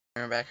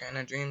We're back here in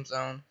the dream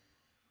zone.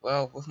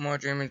 Well, with more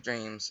dreamers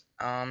dreams.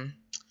 I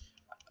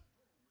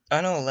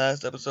know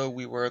last episode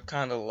we were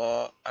kind of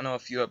lost. I know a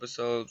few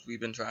episodes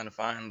we've been trying to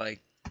find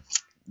like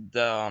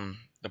the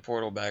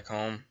portal back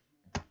home.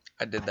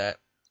 I did that.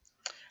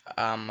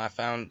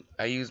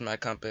 I used my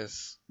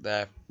compass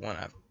that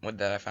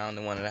I found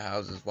in one of the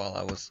houses while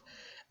I was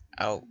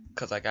out,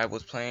 cause like I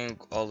was playing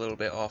a little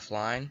bit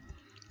offline,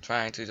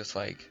 trying to just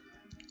like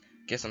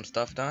get some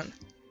stuff done.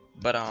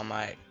 But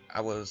I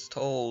was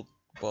told,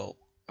 well,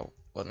 I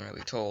wasn't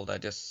really told. I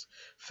just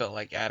felt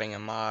like adding a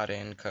mod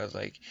in, cause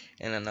like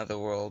in another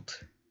world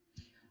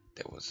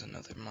there was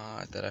another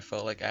mod that I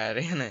felt like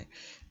adding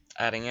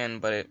in,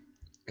 but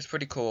it's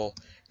pretty cool.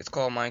 It's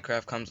called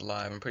Minecraft Comes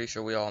Alive. I'm pretty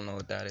sure we all know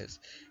what that is.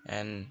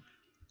 And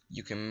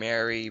you can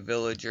marry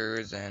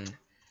villagers and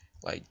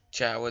like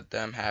chat with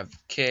them, have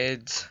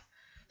kids.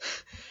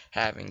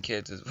 Having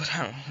kids is what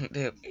I want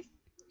to do.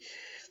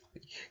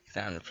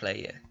 I'm a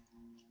player.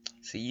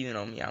 See, you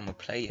know me, I'm a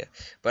player.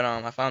 But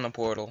I found a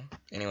portal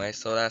anyway,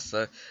 so that's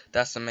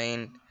the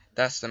main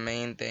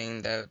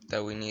thing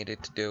that we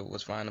needed to do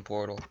was find the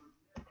portal.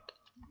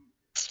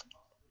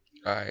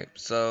 All right,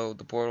 so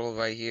the portal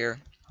right here.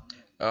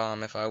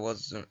 If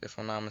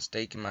I'm not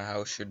mistaken, my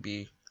house should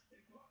be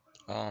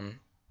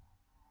um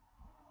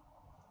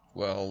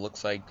well,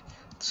 looks like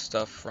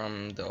stuff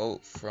from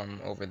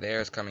over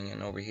there is coming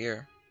in over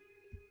here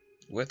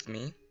with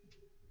me.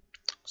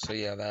 So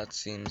yeah, that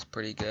seems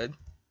pretty good.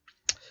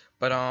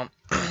 But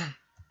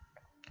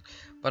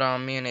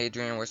me and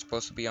Adrian we're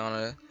supposed to be on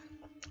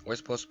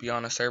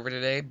a server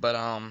today, but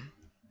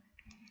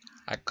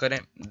I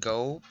couldn't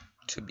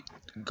to be,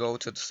 go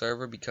to the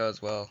server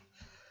because well,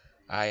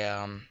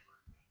 I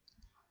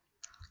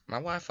my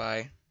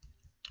Wi-Fi,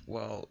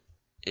 well,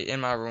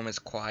 in my room is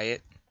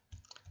quiet,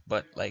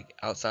 but like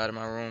outside of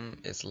my room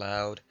it's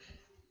loud,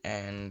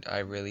 and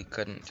I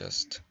couldn't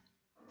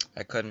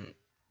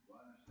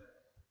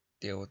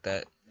deal with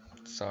that.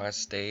 So I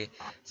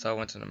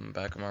went to the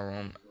back of my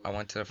room. I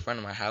went to the front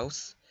of my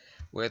house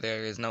where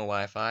there is no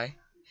Wi-Fi,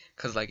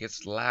 cause like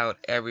it's loud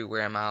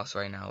everywhere in my house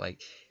right now.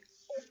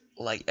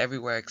 Like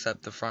everywhere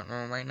except the front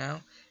room right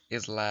now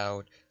is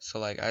loud. So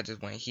like I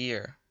just went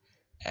here,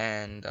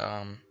 and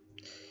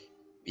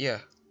yeah,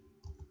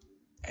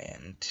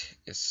 and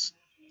it's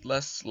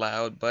less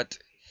loud, but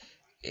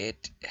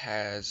it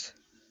has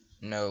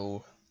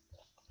no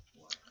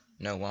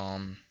no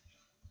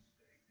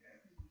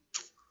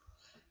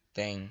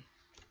thing.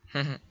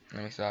 Let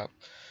me stop.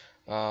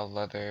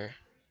 Leather.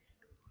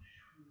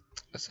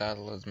 The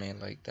saddle is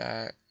made like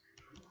that.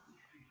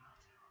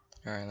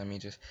 All right, let me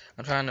just.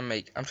 I'm trying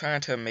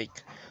to make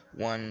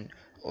one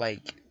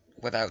like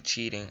without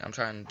cheating. I'm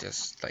trying to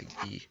just like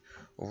be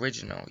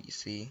original. You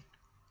see,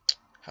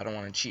 I don't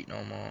want to cheat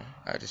no more.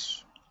 I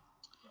just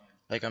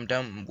like I'm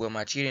done. Well,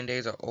 my cheating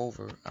days are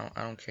over.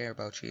 I don't care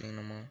about cheating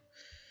no more.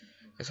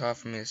 It's hard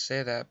for me to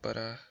say that, but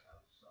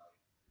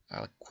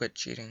I'll quit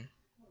cheating.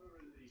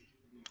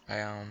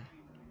 I um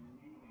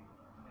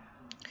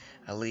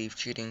I leave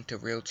cheating to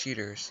real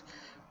cheaters,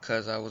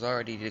 cause I was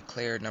already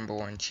declared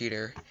 #1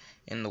 cheater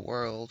in the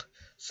world.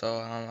 So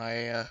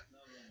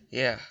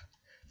yeah.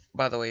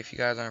 By the way, if you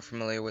guys aren't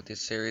familiar with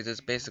this series,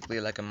 it's basically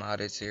like a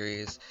modded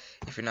series.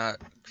 If you're not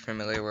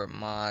familiar with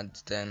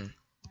mods, then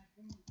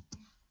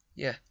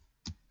yeah,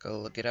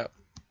 go look it up.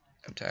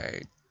 I'm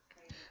tired.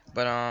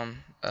 But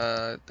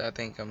I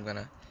think I'm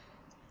gonna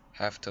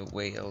have to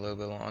wait a little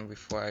bit long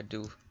before I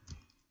do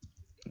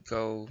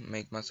go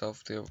make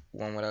myself the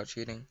one without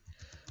cheating.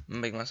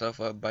 Make myself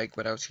a bike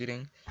without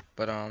cheating.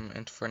 But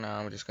and for now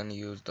I'm just gonna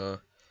use the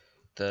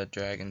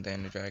dragon, the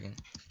ender dragon.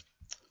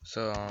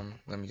 So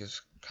let me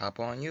just hop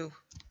on you.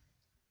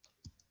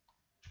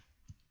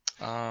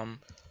 Um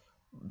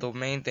the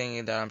main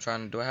thing that I'm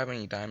trying to do I have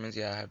any diamonds?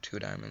 Yeah, I have 2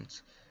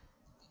 diamonds.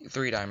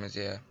 3 diamonds,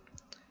 yeah.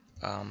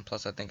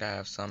 Plus I think I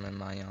have some in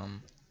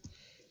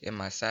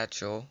my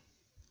satchel,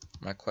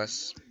 my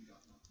quest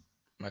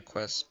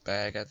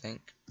bag, I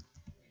think,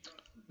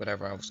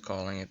 whatever I was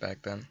calling it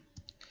back then.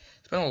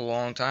 It's been a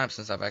long time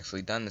since I've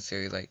actually done the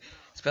series. Like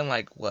it's been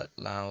like what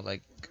now,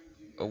 like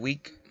a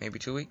week, maybe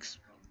 2 weeks,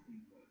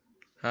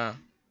 huh?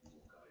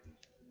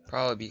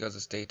 Probably because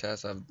of state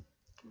tests.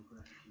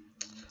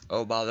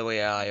 Oh, by the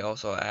way, I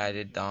also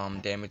added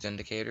damage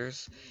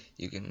indicators.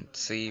 You can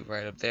see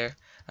right up there.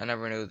 I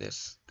never knew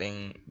this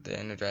thing. The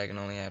Ender Dragon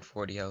only had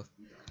 40 health.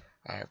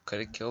 I could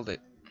have killed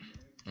it.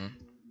 Hmm.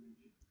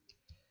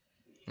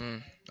 Hmm.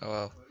 Oh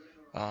well.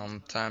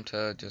 Time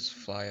to just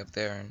fly up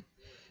there and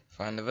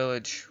find the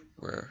village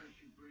where,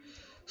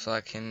 so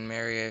I can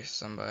marry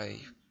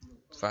somebody,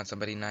 find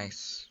somebody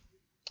nice,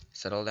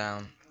 settle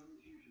down,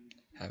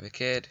 have a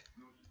kid,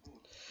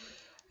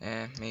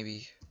 and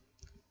maybe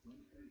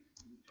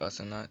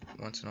bust a nut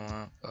once in a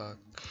while.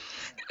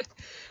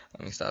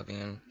 Let me stop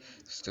being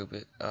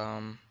stupid.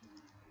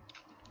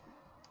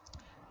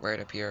 Right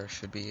up here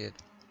should be it.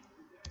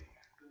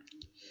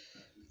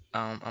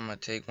 I'm gonna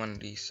take one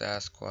of these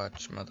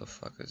Sasquatch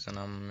motherfuckers and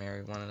I'm gonna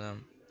marry one of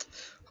them.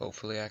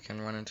 Hopefully I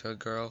can run into a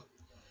girl,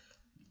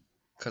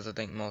 cause I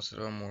think most of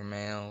them were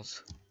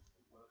males.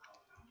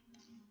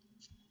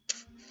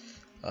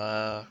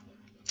 Uh,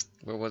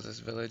 where was this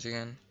village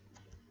again?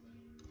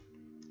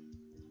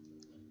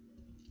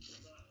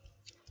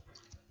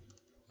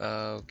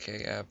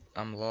 Okay,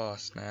 I'm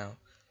lost now.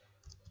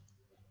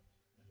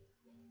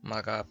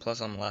 My God,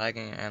 plus I'm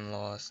lagging and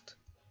lost.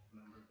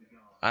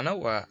 I know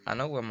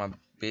where my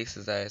base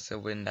is at, so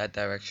we're in that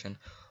direction.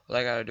 All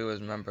I gotta do is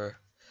remember,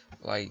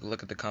 like,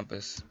 look at the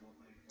compass.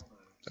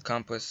 The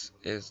compass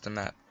is the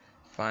map.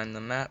 Find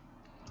the map,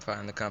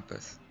 find the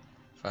compass.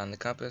 Find the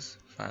compass,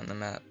 find the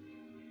map.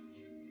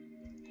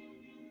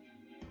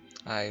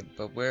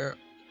 But where,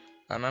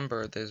 I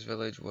remember this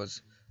village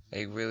was,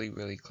 like,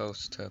 really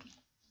close to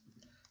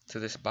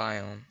this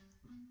biome.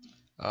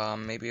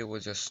 Maybe it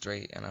was just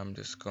straight and I'm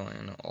just going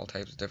in all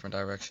types of different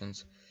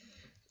directions.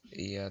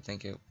 Yeah,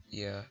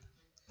 yeah,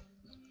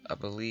 I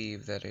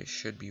believe that it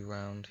should be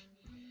around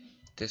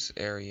this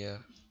area.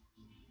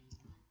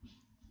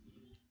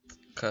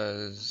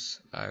 Because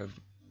I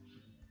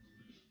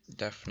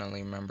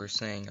definitely remember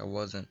saying I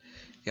wasn't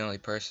the only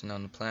person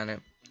on the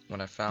planet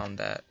when I found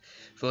that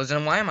village.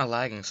 And why am I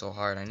lagging so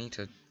hard? I need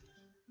to.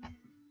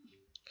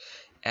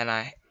 And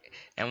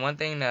and one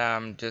thing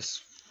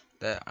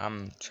that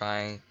I'm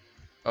trying.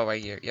 Oh,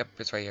 right here. Yep,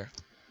 it's right here.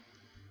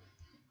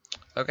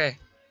 Okay,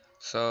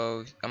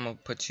 so I'm gonna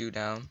put you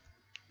down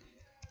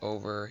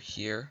over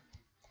here.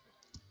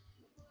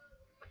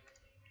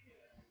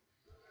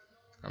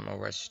 I'm gonna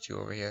rest you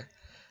over here.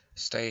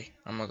 Stay.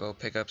 I'm gonna go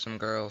pick up some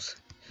girls.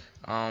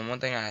 One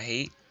thing I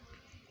hate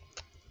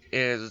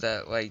is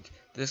that, like,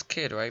 this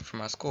kid right from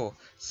my school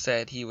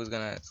said he was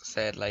gonna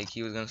start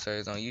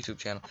his own YouTube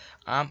channel.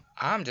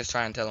 I'm just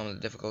trying to tell him the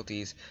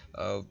difficulties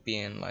of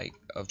being like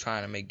of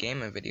trying to make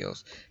gaming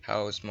videos,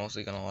 how it's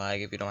mostly gonna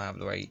lag if you don't have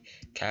the right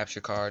capture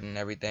card and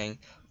everything.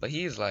 But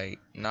he's like,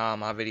 nah,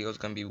 my video is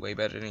gonna be way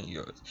better than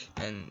yours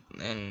and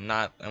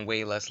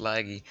way less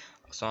laggy.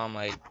 So I'm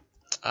like,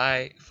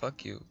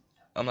 fuck you.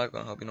 I'm not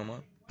gonna help you no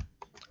more.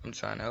 I'm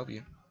trying to help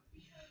you.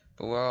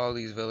 But where are all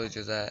these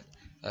villages at?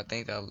 I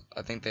think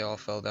they all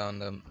fell down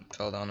the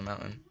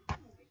mountain.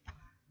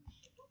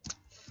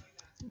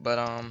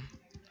 But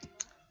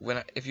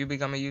if you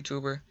become a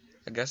YouTuber,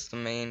 I guess the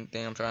main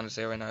thing I'm trying to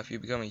say right now, if you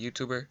become a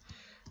YouTuber,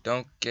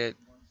 don't get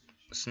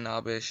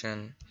snobbish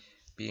and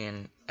be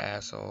an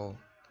asshole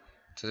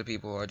to the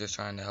people who are just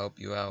trying to help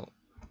you out.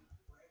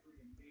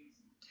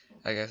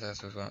 I guess that's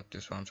just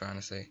what I'm trying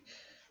to say.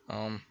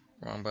 Wrong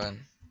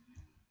button.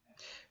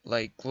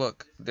 Like,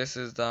 look, this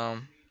is oh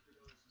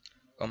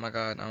my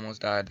God, I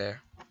almost died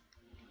there.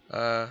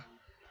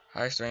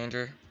 Hi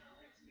stranger.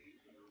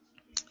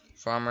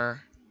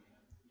 Farmer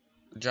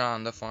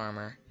John the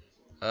farmer.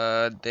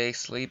 They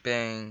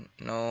sleeping.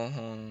 No.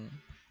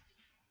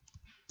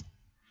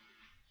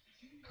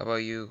 How about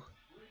you?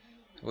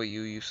 How about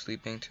you? You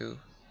sleeping too?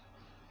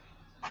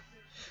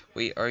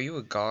 Wait, are you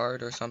a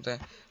guard or something?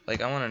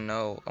 Like, I want to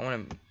know. I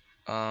want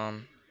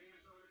to,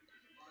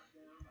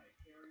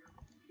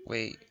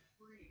 wait.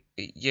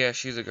 Yeah,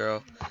 she's a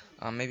girl.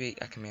 Maybe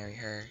I can marry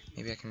her.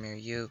 Maybe I can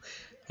marry you.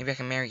 Maybe I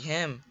can marry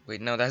him.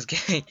 Wait, no, that's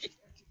gay.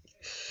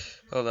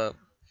 Hold up.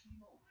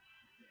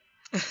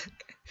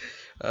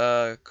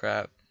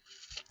 Crap.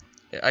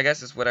 I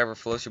guess it's whatever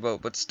floats your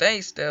boat, but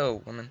stay still,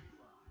 woman.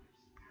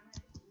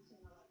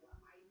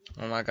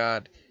 Oh my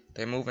God,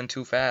 they're moving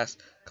too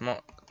fast. Come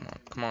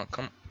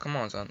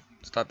on, son.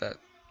 Stop that.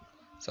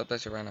 Stop that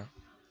shit right now.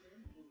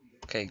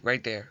 Okay,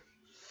 right there.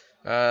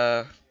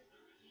 Uh,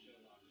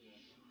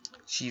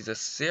 she's a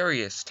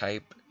serious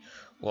type.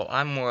 Well,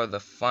 I'm more of the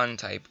fun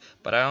type,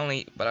 but I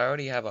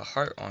already have a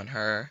heart on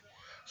her.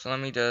 So let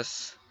me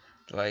just,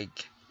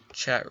 like,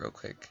 chat real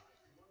quick.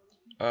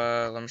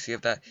 Let me see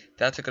if that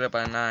took it up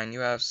by 9. You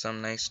have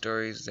some nice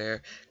stories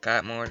there.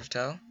 Got more to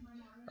tell?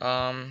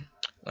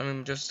 Let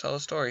me just tell a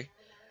story.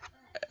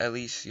 At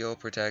least you'll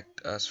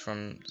protect us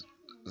from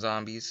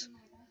zombies.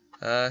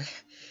 Uh,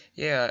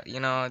 yeah,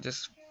 you know, I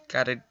just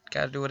gotta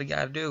do what I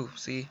gotta do.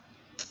 See,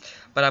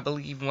 but I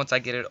believe once I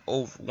get it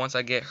over, once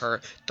I get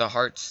her the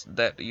hearts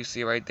that you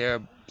see right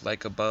there,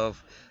 like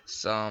above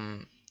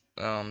some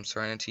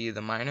Serenity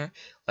the Minor,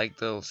 like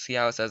see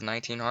how it says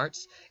 19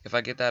 hearts. If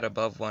I get that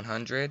above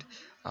 100,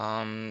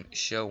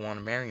 she'll want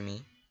to marry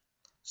me.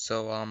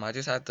 So I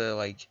just have to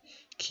like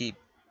keep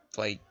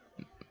like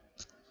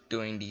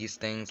doing these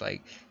things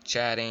like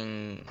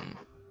chatting,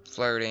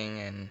 flirting,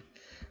 and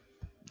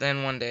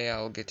then one day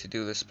I'll get to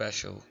do the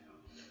special.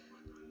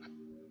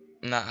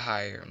 Not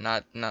higher,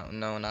 not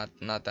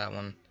that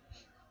one.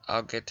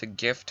 I'll get to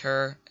gift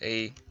her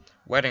a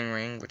wedding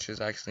ring, which is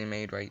actually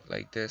made right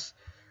like this.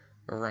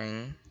 A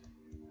ring.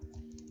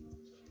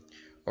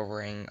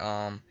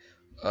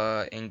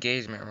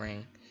 Engagement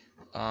ring.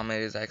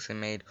 It is actually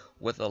made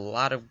with a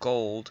lot of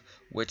gold,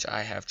 which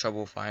I have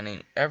trouble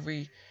finding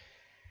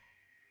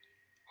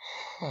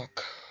oh,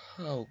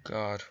 oh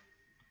God.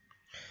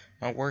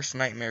 My worst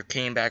nightmare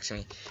came back to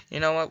me. You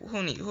know what?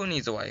 Who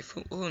needs a wife?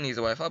 Who needs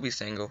a wife? I'll be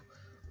single.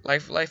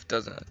 Life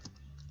doesn't,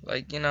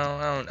 like, you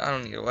know, I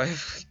don't need a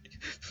wife.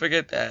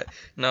 Forget that.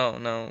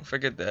 No,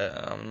 forget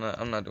that.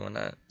 I'm not doing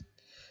that.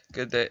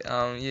 Good day.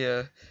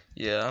 Yeah,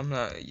 yeah. I'm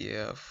not.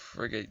 Yeah,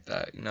 forget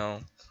that. Nah,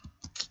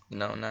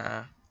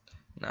 nah.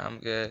 I'm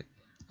good.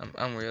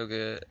 I'm real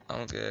good.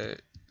 I'm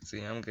good.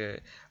 See, I'm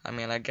good. I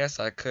mean, I guess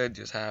I could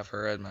just have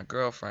her as my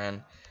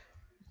girlfriend,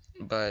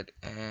 but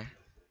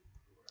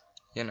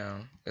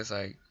it's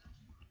like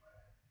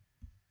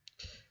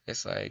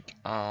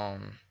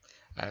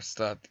I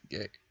still have to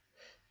get.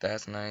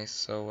 That's nice.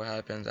 So what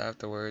happens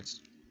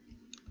afterwards?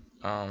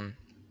 Um,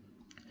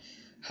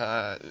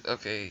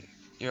 okay,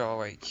 you're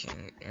alright,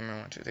 King.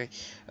 One, two, three.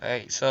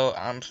 Alright, so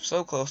I'm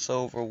so close to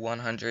over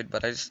 100,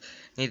 but I just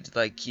need to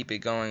like keep it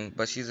going.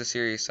 But she's a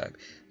serious type,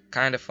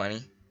 kind of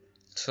funny.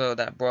 So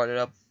that brought it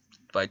up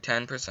by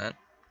 10%.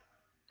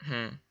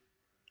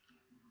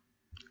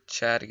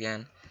 Chat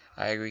again.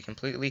 I agree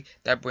completely.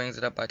 That brings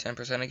it up by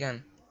 10%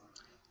 again.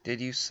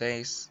 Did you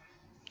say?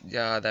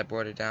 Yeah, that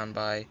brought it down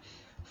by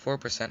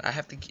 4%. I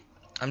have to.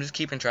 I'm just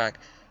keeping track.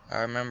 I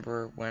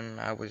remember when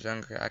I was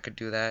younger, I could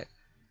do that.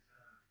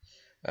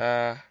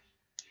 Uh,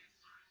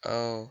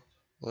 oh,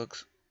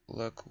 looks,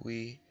 look,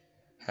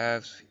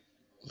 have,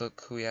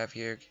 look who we have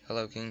here.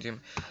 Hello, King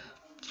Jim.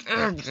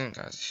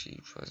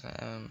 Sheep was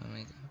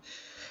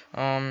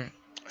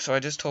so I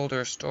just told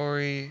her a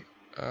story.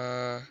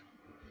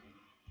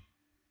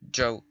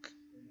 Joke.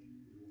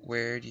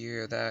 Where do you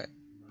hear that?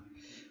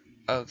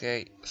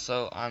 Okay,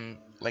 so I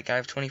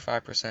have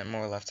 25%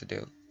 more left to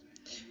do.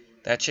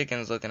 That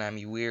chicken's looking at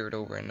me weird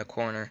over in the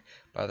corner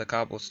by the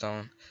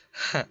cobblestone.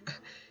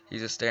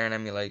 He's just staring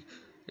at me like,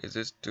 is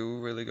this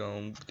dude really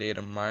gonna date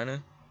a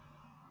miner?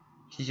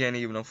 He can't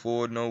even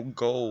afford no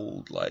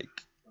gold. Like,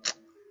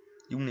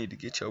 you need to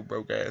get your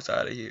broke ass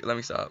out of here. Let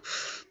me stop.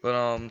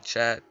 But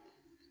chat,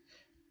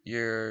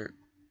 you're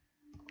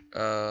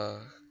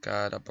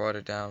God, I brought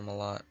it down a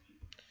lot.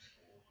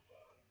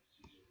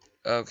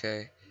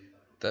 Okay,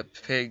 the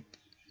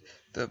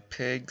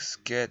pigs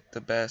get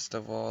the best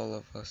of all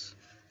of us.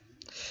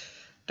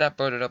 That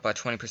brought it up by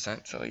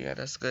 20%. So yeah,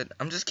 that's good.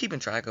 I'm just keeping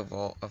track of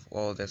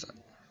all this.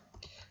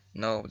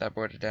 No, that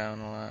brought it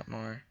down a lot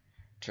more.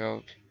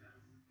 Joke.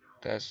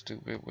 That's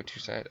stupid what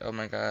you said. Oh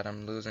my god,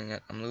 I'm losing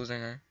it. I'm losing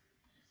her.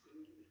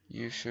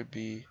 You should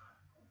be.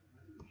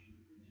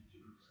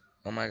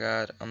 Oh my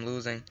god, I'm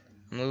losing.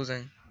 I'm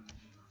losing.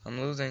 I'm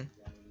losing.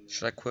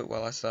 Should I quit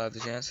while I still have the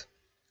chance?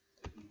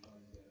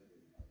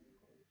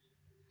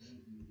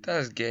 That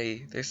is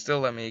gay. They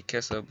still let me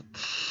kiss a.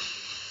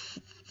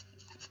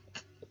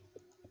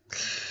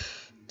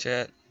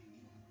 Chat,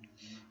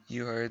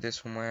 you heard this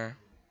from where?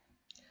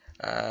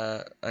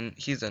 And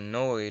he's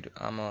annoyed.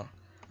 I'm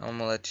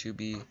gonna let you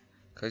be,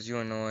 cause you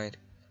annoyed.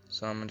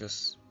 So I'm gonna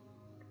just.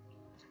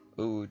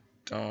 Ooh,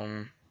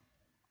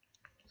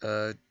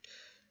 uh,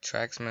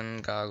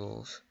 Tracksman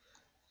goggles.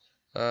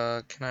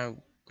 Can I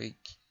wait?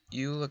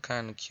 You look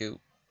kind of cute,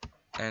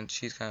 and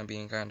she's kind of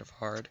being kind of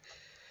hard.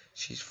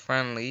 She's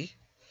friendly.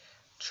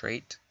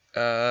 Trait.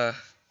 Let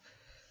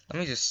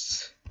me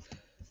just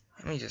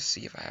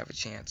see if I have a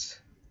chance.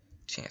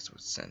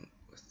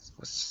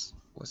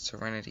 With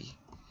Serenity.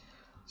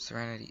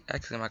 Serenity.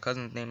 Actually, my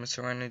cousin's name is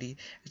Serenity,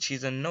 and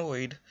she's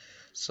annoyed.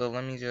 So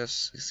let me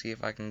just see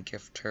if I can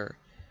gift her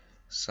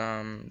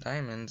some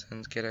diamonds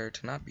and get her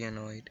to not be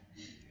annoyed.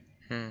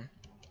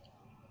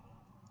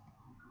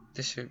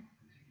 This should,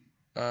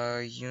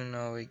 a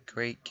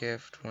great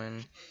gift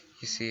when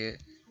you see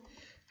it.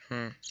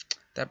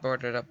 That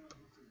brought it up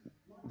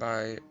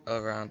by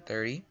around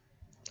 30.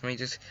 I'm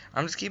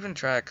just keeping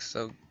track,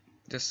 so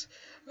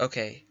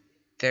okay.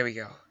 There we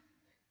go.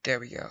 There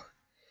we go.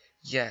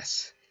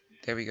 Yes.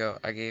 There we go.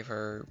 I gave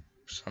her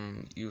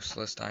some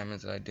useless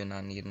diamonds that I did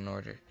not need in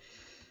order.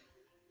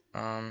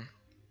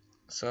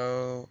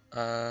 So,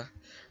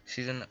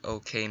 she's in an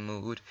okay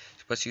mood,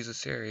 but she's a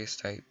serious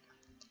type.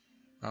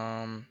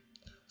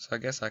 So I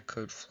guess I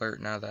could flirt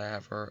now that I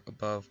have her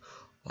above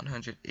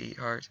 108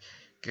 hearts.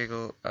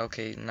 Giggle.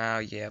 Okay, now,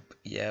 yep,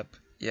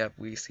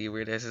 we see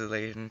where this is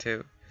leading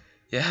to.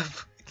 Yep.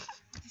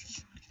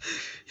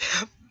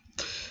 Yep.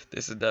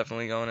 This is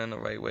definitely going in the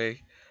right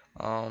way.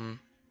 Do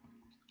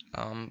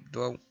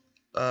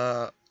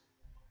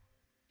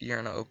you're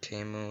in an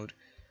okay mood.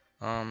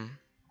 I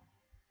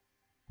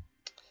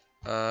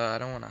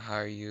don't want to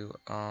hire you.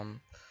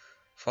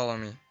 Follow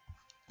me.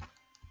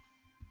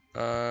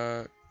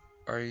 Are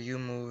you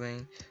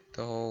moving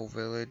the whole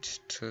village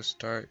to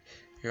start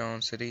your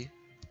own city?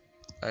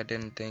 I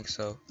didn't think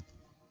so.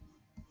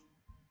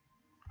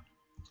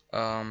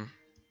 I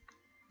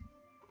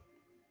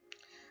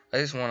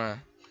just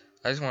wanna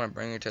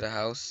bring her to the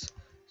house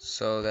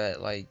so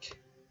that like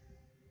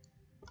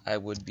I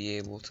would be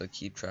able to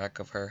keep track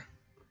of her.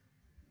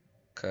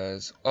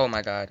 Cause oh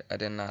my god, I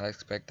did not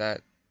expect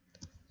that.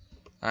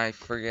 I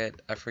forget.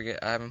 I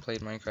haven't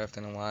played Minecraft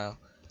in a while.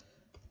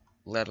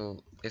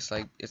 It's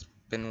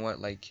been what,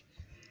 like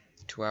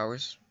 2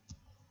 hours?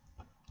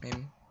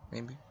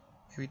 Maybe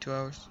 2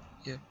 hours.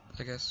 Yeah,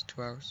 I guess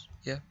 2 hours.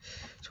 Yeah,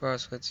 2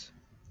 hours fits.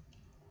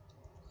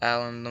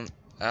 Alan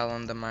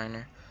the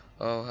miner.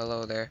 Oh,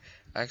 hello there.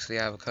 Actually,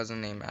 I have a cousin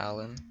named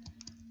Alan,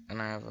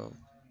 and I have a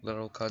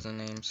little cousin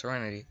named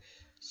Serenity.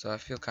 So I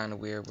feel kind of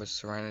weird with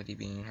Serenity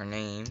being her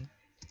name.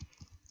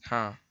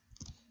 Huh.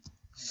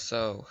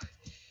 So,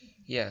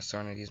 yeah,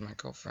 Serenity is my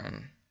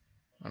girlfriend.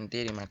 I'm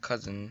dating my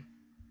cousin.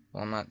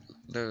 Well, I'm not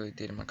literally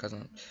dating my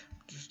cousin.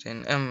 I'm just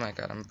dating. Oh my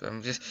god,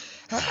 I'm just.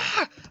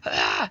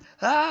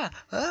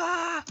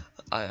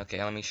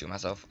 Okay, let me shoot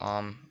myself.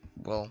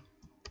 Well,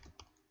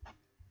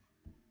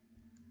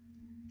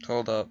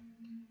 hold up.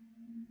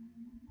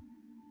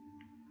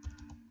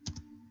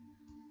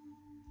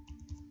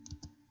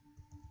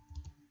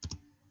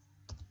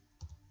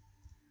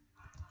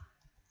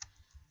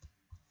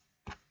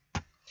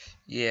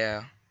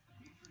 Yeah,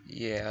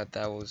 yeah,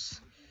 that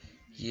was.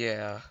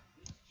 Yeah.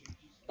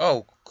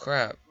 Oh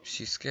crap!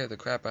 She scared the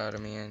crap out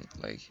of me, and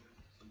like,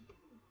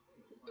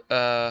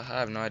 I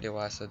have no idea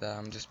why I said that.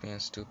 I'm just being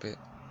stupid.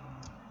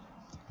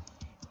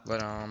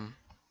 But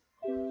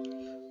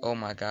oh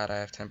my god, I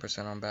have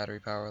 10% on battery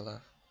power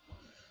left,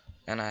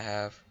 and I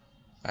have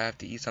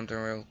to eat something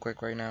real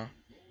quick right now.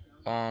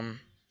 Um,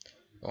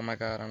 oh my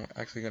god, I'm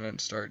actually gonna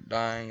start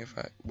dying if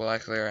I. Well,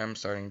 actually, I am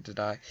starting to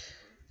die.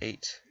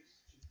 8,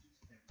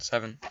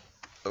 7.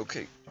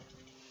 Okay,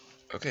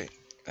 okay,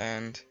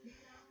 and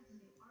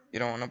you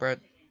don't want no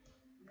bread.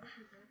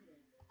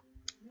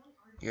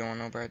 You don't want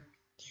no bread.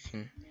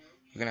 You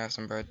can have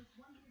some bread.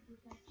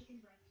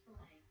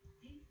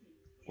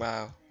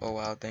 Wow. Oh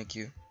wow, thank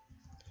you.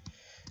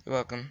 You're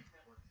welcome.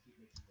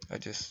 I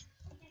just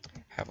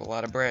have a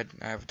lot of bread.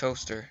 I have a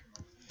toaster,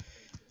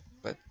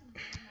 but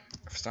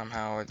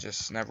somehow I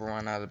just never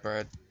run out of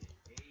bread.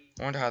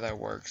 I wonder how that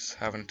works,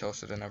 having a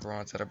toaster that never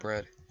runs out of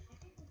bread.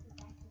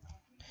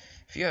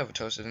 If you have a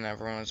toaster that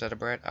never runs out of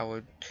bread, I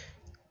would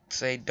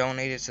say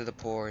donate it to the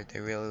poor. They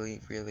really,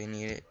 really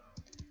need it.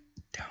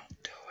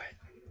 Don't do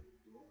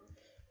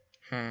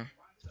it.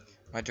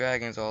 My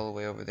dragon's all the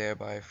way over there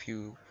by a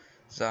few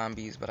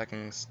zombies, but I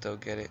can still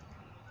get it.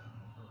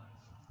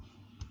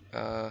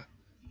 Uh,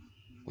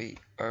 wait,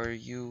 are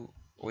you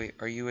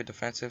a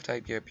defensive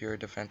type? Yep, you're a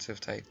defensive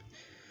type.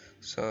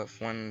 So if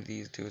one of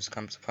these dudes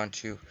comes to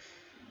punch you,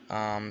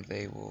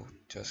 they will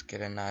just get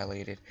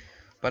annihilated.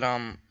 But,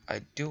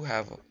 I do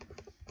have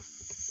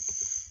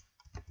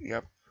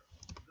yep,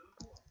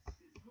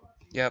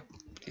 yep,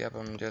 yep,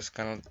 I'm just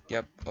gonna,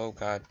 yep, oh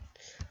god.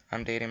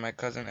 I'm dating my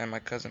cousin, and my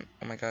cousin,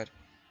 oh my god.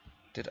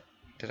 Did,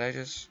 did I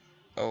just,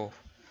 oh,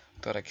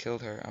 thought I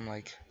killed her. I'm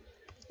like,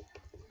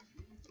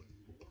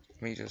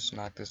 let me just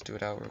knock this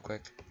dude out real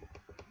quick.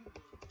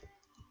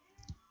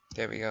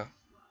 There we go.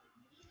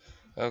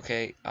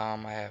 Okay, I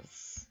have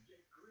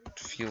a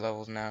few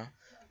levels now.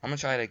 I'm gonna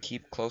try to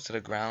keep close to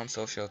the ground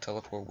so she'll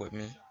teleport with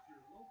me.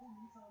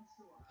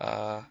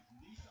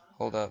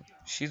 Hold up.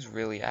 She's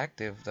really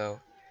active though.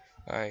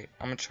 Alright,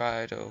 I'm gonna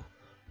try to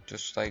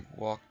just like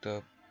walk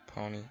the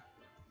pony.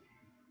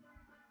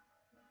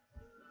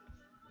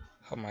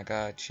 Oh my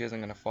god, she isn't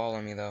gonna follow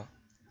me though.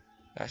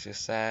 That's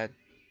just sad.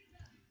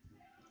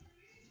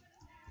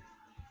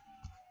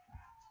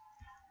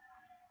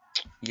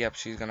 Yep,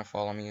 she's gonna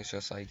follow me. It's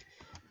just like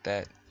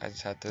that. I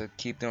just have to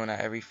keep doing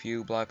that every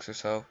few blocks or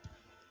so.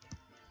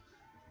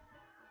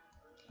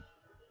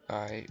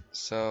 Alright,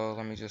 so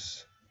let me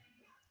just.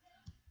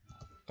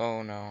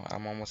 Oh no,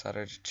 I'm almost out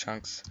of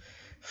chunks.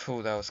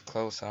 Phew, that was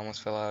close. I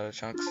almost fell out of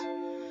chunks.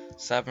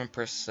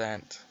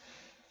 7%.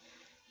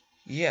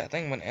 Yeah, I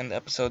think I'm gonna end the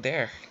episode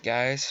there,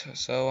 guys.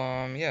 So,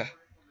 yeah.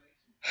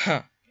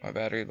 Huh. My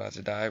battery about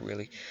to die,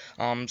 really.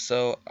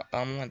 So, I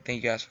want to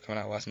thank you guys for coming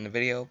out and watching the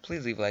video.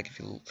 Please leave a like if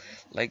you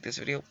like this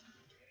video.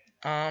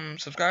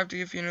 Subscribe to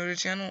if you're new to the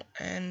channel.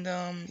 And,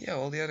 yeah,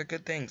 all the other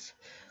good things.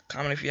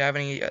 Comment if you have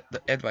any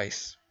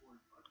advice.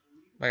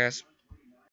 Bye, guys.